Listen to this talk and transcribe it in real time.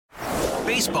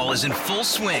Baseball is in full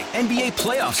swing. NBA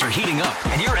playoffs are heating up,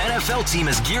 and your NFL team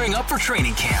is gearing up for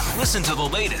training camp. Listen to the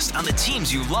latest on the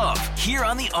teams you love here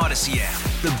on the Odyssey app.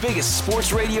 The biggest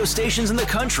sports radio stations in the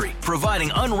country,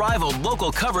 providing unrivaled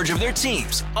local coverage of their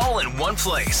teams, all in one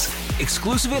place.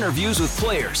 Exclusive interviews with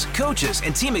players, coaches,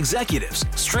 and team executives,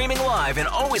 streaming live and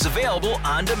always available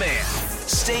on demand.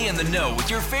 Stay in the know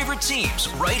with your favorite teams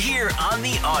right here on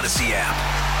the Odyssey app.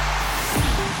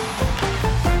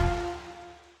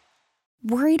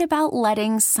 Worried about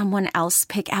letting someone else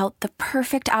pick out the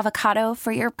perfect avocado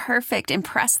for your perfect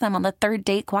impress them on the third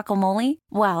date guacamole?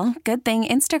 Well, good thing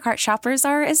Instacart shoppers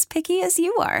are as picky as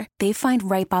you are. They find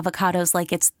ripe avocados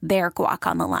like it's their guac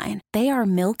on the line. They are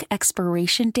milk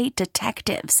expiration date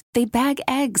detectives. They bag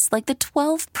eggs like the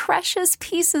 12 precious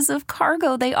pieces of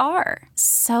cargo they are.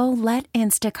 So let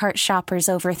Instacart shoppers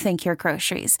overthink your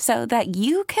groceries so that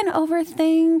you can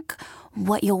overthink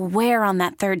what you'll wear on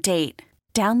that third date.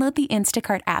 Download the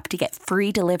Instacart app to get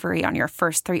free delivery on your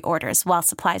first 3 orders while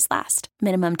supplies last.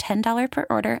 Minimum $10 per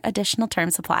order. Additional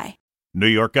terms apply. New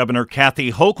York Governor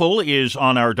Kathy Hochul is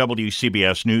on our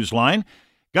WCBS Newsline.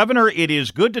 Governor, it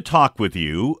is good to talk with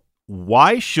you.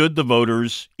 Why should the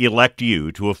voters elect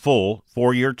you to a full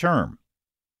 4-year term?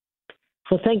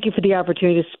 Well, thank you for the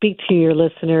opportunity to speak to your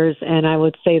listeners, and I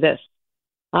would say this.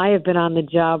 I have been on the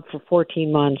job for 14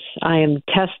 months. I am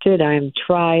tested. I am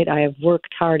tried. I have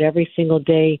worked hard every single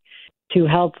day to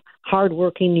help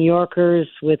hardworking New Yorkers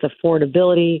with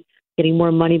affordability, getting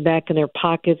more money back in their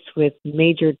pockets with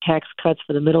major tax cuts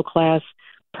for the middle class,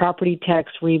 property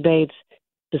tax rebates,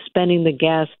 suspending the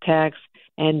gas tax,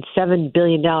 and $7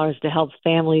 billion to help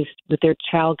families with their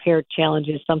child care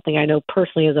challenges, something I know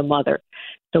personally as a mother.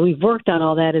 So we've worked on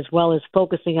all that as well as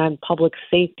focusing on public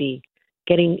safety,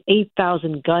 getting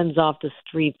 8,000 guns off the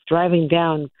streets, driving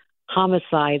down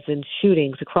homicides and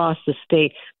shootings across the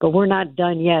state. But we're not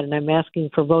done yet, and I'm asking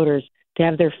for voters to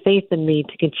have their faith in me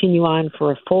to continue on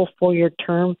for a full 4-year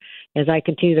term as I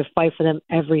continue to fight for them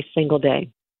every single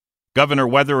day. Governor,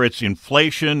 whether it's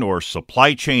inflation or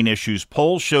supply chain issues,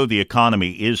 polls show the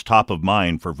economy is top of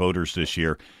mind for voters this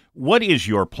year. What is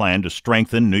your plan to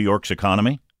strengthen New York's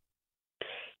economy?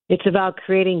 It's about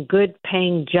creating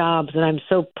good-paying jobs, and I'm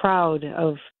so proud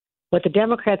of what the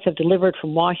Democrats have delivered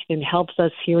from Washington helps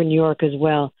us here in New York as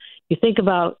well. You think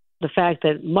about the fact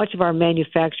that much of our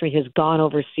manufacturing has gone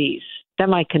overseas.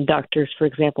 Semiconductors, for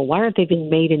example, why aren't they being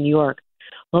made in New York?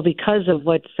 Well, because of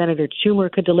what Senator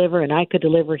Schumer could deliver and I could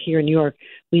deliver here in New York,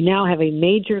 we now have a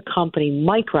major company,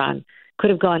 Micron, could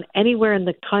have gone anywhere in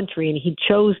the country, and he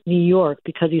chose New York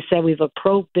because he said we have a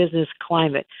pro-business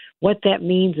climate. What that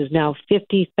means is now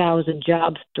 50,000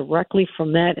 jobs directly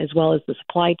from that, as well as the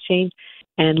supply chain.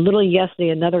 And literally yesterday,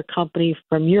 another company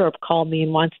from Europe called me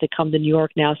and wants to come to New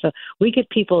York now. So we get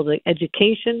people the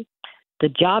education, the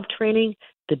job training,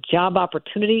 the job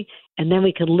opportunity, and then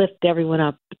we can lift everyone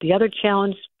up. But the other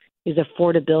challenge is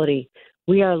affordability.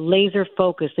 We are laser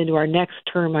focused into our next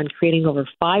term on creating over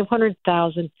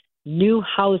 500,000 new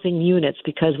housing units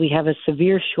because we have a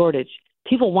severe shortage.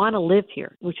 People want to live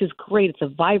here, which is great. It's a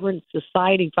vibrant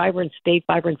society, vibrant state,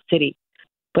 vibrant city.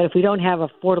 But if we don't have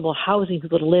affordable housing for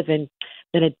people to live in,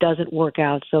 then it doesn't work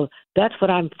out. So that's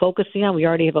what I'm focusing on. We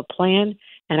already have a plan,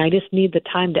 and I just need the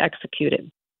time to execute it.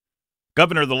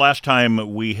 Governor, the last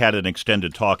time we had an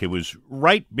extended talk, it was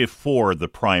right before the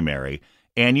primary,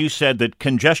 and you said that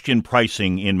congestion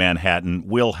pricing in Manhattan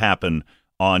will happen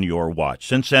on your watch.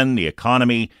 Since then, the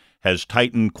economy has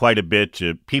tightened quite a bit.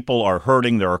 People are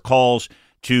hurting. There are calls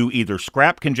to either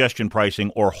scrap congestion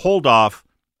pricing or hold off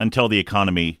until the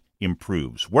economy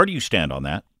improves. Where do you stand on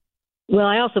that? Well,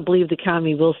 I also believe the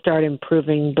economy will start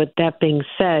improving. But that being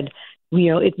said,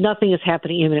 nothing is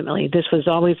happening imminently. This was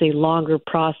always a longer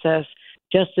process.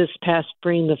 Just this past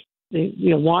spring,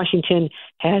 Washington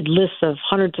had lists of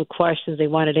hundreds of questions they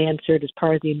wanted answered as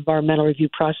part of the environmental review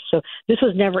process. So this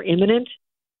was never imminent.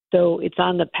 So it's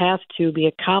on the path to be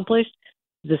accomplished.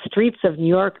 The streets of New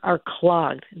York are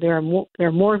clogged. There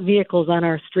are more vehicles on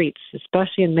our streets,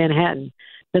 especially in Manhattan,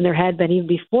 than there had been even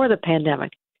before the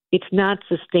pandemic. It's not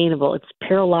sustainable. It's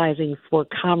paralyzing for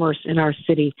commerce in our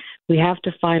city. We have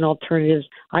to find alternatives.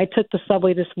 I took the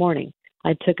subway this morning.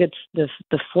 I took the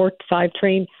 4-5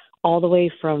 train all the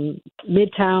way from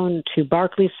Midtown to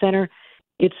Barclays Center.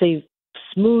 It's a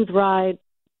smooth ride.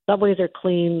 Subways are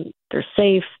clean. They're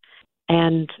safe.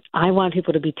 And I want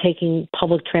people to be taking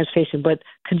public transportation. But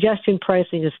congestion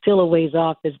pricing is still a ways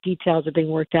off as details are being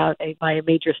worked out by a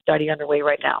major study underway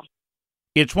right now.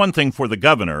 It's one thing for the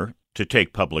governor to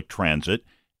take public transit.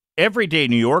 Everyday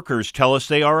New Yorkers tell us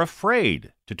they are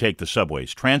afraid to take the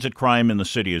subways. Transit crime in the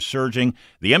city is surging.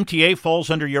 The MTA falls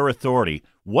under your authority.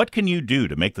 What can you do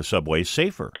to make the subways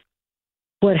safer?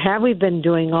 What have we been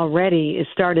doing already is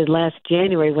started last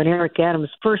January when Eric Adams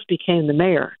first became the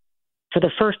mayor. For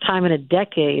the first time in a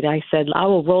decade, I said, I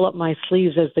will roll up my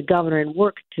sleeves as the governor and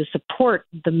work to support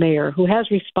the mayor who has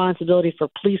responsibility for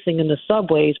policing in the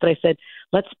subways. But I said,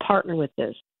 let's partner with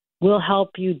this. We'll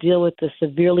help you deal with the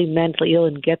severely mentally ill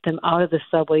and get them out of the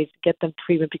subways, get them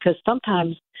treatment, because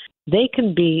sometimes they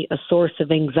can be a source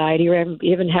of anxiety or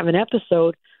even have an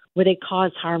episode where they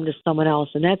cause harm to someone else,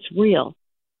 and that's real.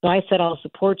 So I said, I'll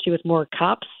support you with more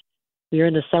cops. We were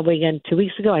in the subway again 2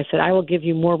 weeks ago. I said, I will give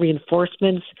you more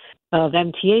reinforcements of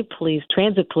MTA police,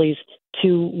 transit police,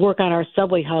 to work on our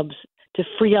subway hubs to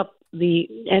free up the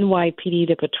NYPD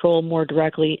to patrol more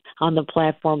directly on the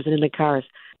platforms and in the cars.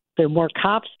 There are more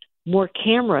cops, more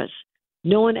cameras.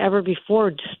 No one ever before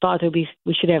just thought we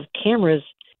should have cameras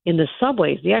in the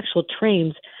subways, the actual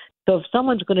trains. So if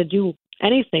someone's going to do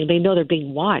anything, they know they're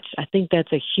being watched. I think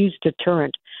that's a huge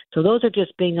deterrent. So those are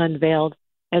just being unveiled,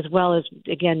 as well as,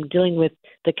 again, dealing with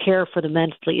the care for the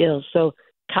mentally ill. So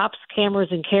cops, cameras,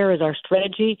 and care is our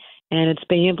strategy, and it's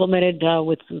being implemented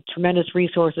with tremendous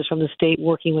resources from the state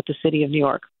working with the city of New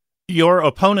York. Your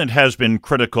opponent has been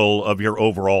critical of your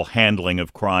overall handling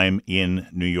of crime in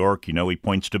New York. You know, he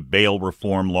points to bail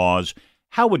reform laws.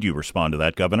 How would you respond to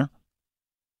that, Governor?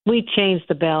 We changed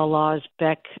the bail laws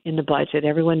back in the budget.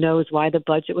 Everyone knows why the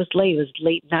budget was late. It was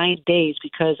late 9 days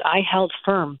because I held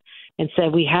firm and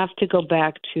said we have to go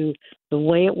back to the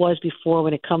way it was before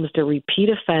when it comes to repeat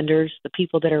offenders, the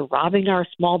people that are robbing our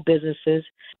small businesses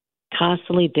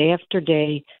constantly, day after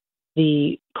day,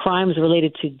 the crimes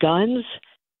related to guns,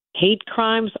 hate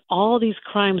crimes. All these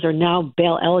crimes are now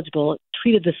bail eligible,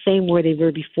 treated the same way they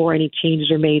were before any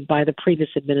changes are made by the previous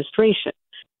administration.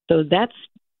 So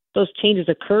those changes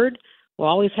occurred. We're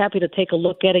always happy to take a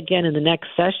look at again in the next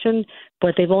session,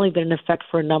 but they've only been in effect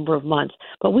for a number of months.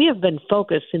 But we have been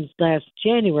focused since last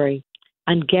January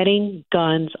on getting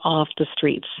guns off the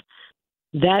streets.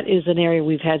 That is an area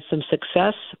we've had some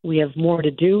success. We have more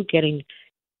to do, getting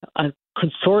a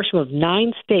consortium of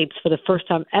 9 states for the first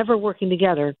time ever working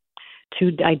together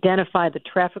to identify the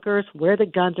traffickers, where the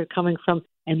guns are coming from,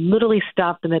 and literally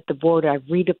stop them at the border. I've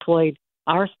redeployed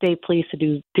our state police to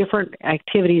do different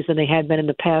activities than they had been in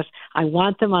the past. I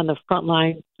want them on the front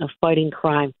line of fighting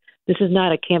crime. This is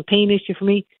not a campaign issue for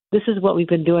me. This is what we've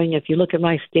been doing. If you look at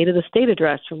my State of the State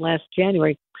address from last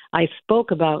January, I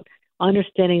spoke about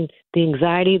understanding the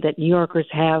anxiety that New Yorkers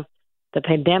have. The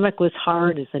pandemic was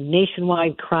hard. It's a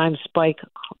nationwide crime spike.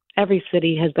 Every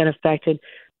city has been affected.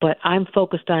 But I'm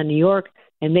focused on New York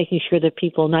and making sure that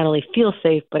people not only feel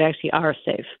safe, but actually are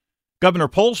safe. Governor,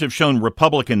 polls have shown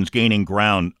Republicans gaining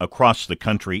ground across the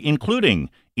country, including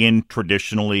in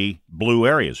traditionally blue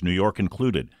areas, New York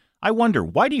included. I wonder,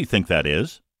 why do you think that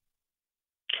is?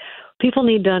 People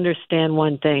need to understand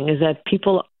one thing, is that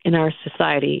people in our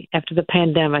society, after the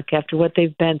pandemic, after what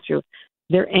they've been through,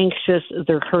 they're anxious,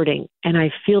 they're hurting. And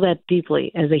I feel that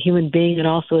deeply as a human being and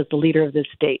also as the leader of this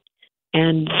state.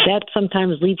 And that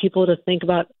sometimes leads people to think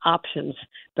about options.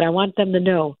 But I want them to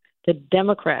know that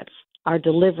Democrats are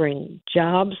delivering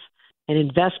jobs and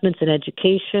investments in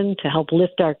education to help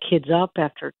lift our kids up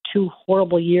after 2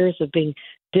 horrible years of being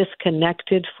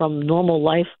disconnected from normal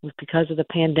life because of the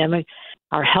pandemic.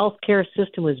 Our healthcare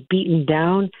system was beaten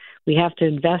down. We have to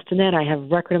invest in that. I have a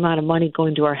record amount of money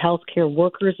going to our healthcare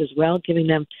workers as well, giving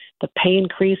them the pay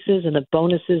increases and the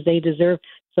bonuses they deserve.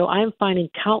 So I'm finding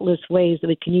countless ways that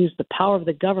we can use the power of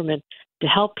the government to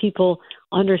help people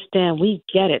understand we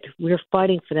get it. We're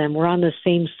fighting for them. We're on the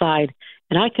same side.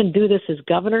 And I can do this as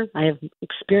governor. I have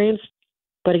experience.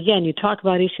 But again, you talk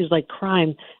about issues like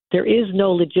crime. There is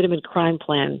no legitimate crime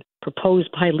plan proposed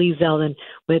by Lee Zeldin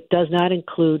that does not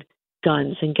include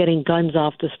guns and getting guns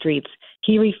off the streets.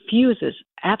 He refuses,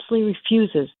 absolutely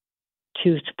refuses,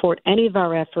 to support any of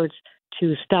our efforts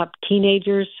to stop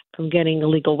teenagers from getting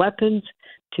illegal weapons,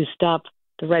 to stop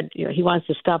he wants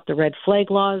to stop the red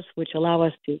flag laws, which allow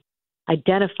us to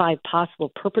identify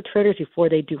possible perpetrators before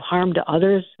they do harm to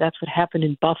others. That's what happened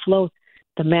in Buffalo,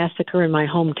 the massacre in my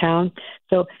hometown.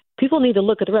 So people need to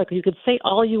look at the record. You could say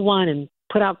all you want and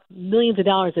put out millions of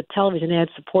dollars of television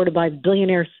ads supported by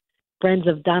billionaire friends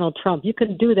of Donald Trump. You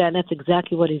can do that, and that's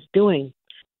exactly what he's doing.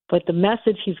 But the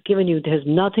message he's given you has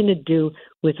nothing to do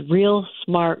with real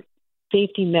smart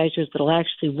safety measures that will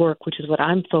actually work, which is what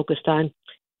I'm focused on.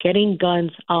 Getting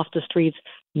guns off the streets,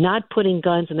 not putting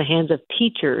guns in the hands of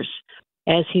teachers,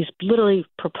 as he's literally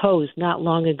proposed not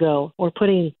long ago, or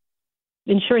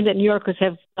ensuring that New Yorkers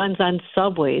have guns on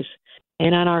subways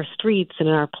and on our streets and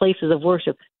in our places of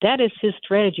worship. That is his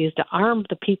strategy, is to arm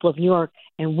the people of New York,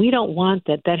 and we don't want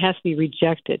that. That has to be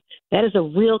rejected. That is a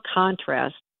real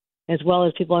contrast, as well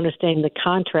as people understanding the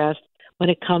contrast when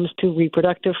it comes to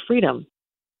reproductive freedom.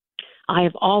 I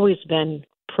have always been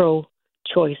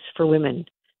pro-choice for women.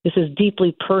 This is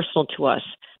deeply personal to us,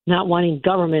 not wanting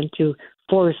government to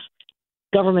force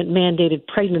government-mandated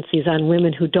pregnancies on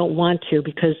women who don't want to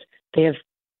because they have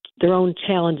their own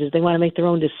challenges. They want to make their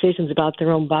own decisions about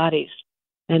their own bodies.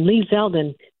 And Lee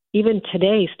Zeldin, even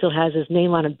today, still has his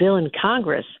name on a bill in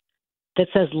Congress that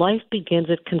says life begins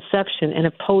at conception and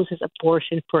opposes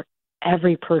abortion for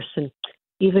every person,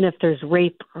 even if there's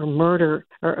rape or murder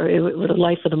or the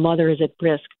life of the mother is at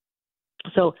risk.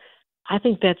 So I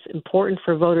think that's important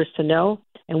for voters to know.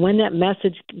 And when that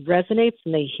message resonates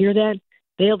and they hear that,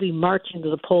 they'll be marching to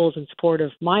the polls in support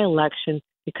of my election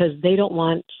because they don't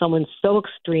want someone so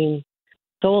extreme,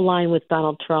 so aligned with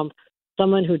Donald Trump,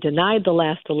 someone who denied the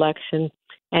last election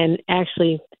and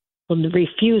actually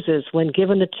refuses, when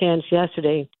given the chance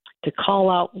yesterday, to call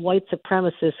out white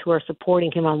supremacists who are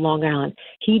supporting him on Long Island.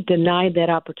 He denied that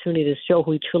opportunity to show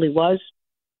who he truly was.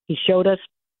 He showed us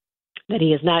that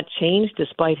he has not changed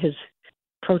despite his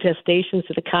protestations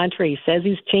to the contrary. He says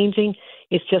he's changing.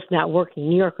 It's just not working.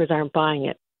 New Yorkers aren't buying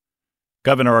it.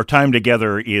 Governor, our time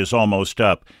together is almost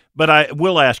up, but I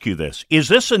will ask you this. Is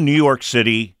this a New York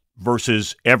City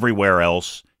versus everywhere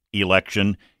else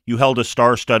election? You held a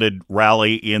star-studded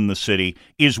rally in the city.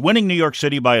 Is winning New York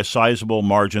City by a sizable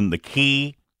margin the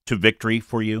key to victory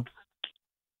for you?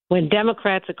 When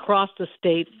Democrats across the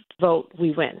state vote,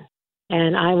 we win.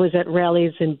 And I was at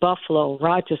rallies in Buffalo,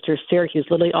 Rochester, Syracuse,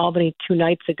 literally Albany 2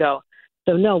 nights ago.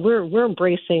 So, no, we're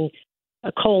embracing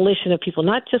a coalition of people,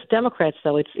 not just Democrats,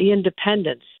 though. It's the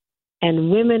independents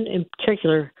and women in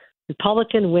particular,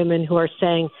 Republican women who are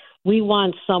saying, we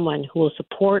want someone who will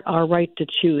support our right to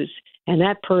choose. And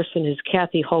that person is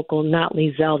Kathy Hochul, not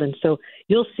Lee Zeldin. So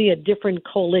you'll see a different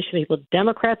coalition of people.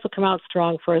 Democrats will come out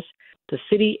strong for us, the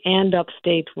city and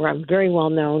upstate, where I'm very well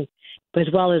known, but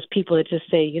as well as people that just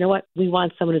say, you know what, we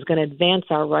want someone who's going to advance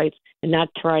our rights and not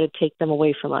try to take them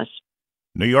away from us.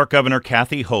 New York Governor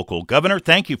Kathy Hochul. Governor,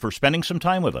 thank you for spending some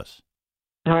time with us.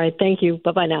 All right, thank you.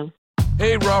 Bye-bye now.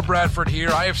 Hey, Rob Bradford here.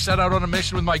 I have set out on a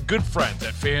mission with my good friends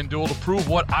at FanDuel to prove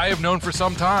what I have known for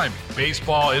some time.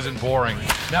 Baseball isn't boring.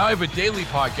 Now I have a daily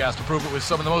podcast to prove it with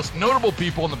some of the most notable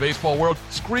people in the baseball world,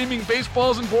 screaming baseball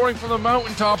isn't boring from the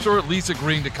mountaintops, or at least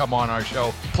agreeing to come on our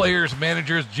show. Players,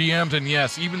 managers, GMs, and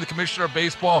yes, even the commissioner of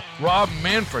baseball, Rob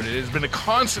Manfred. It has been a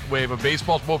constant wave of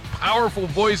baseball's most powerful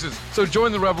voices. So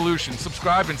join the revolution.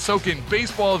 Subscribe and soak in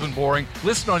Baseball Isn't Boring.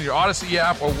 Listen on your Odyssey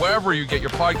app or wherever you get your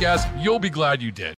podcasts. You'll be glad you did.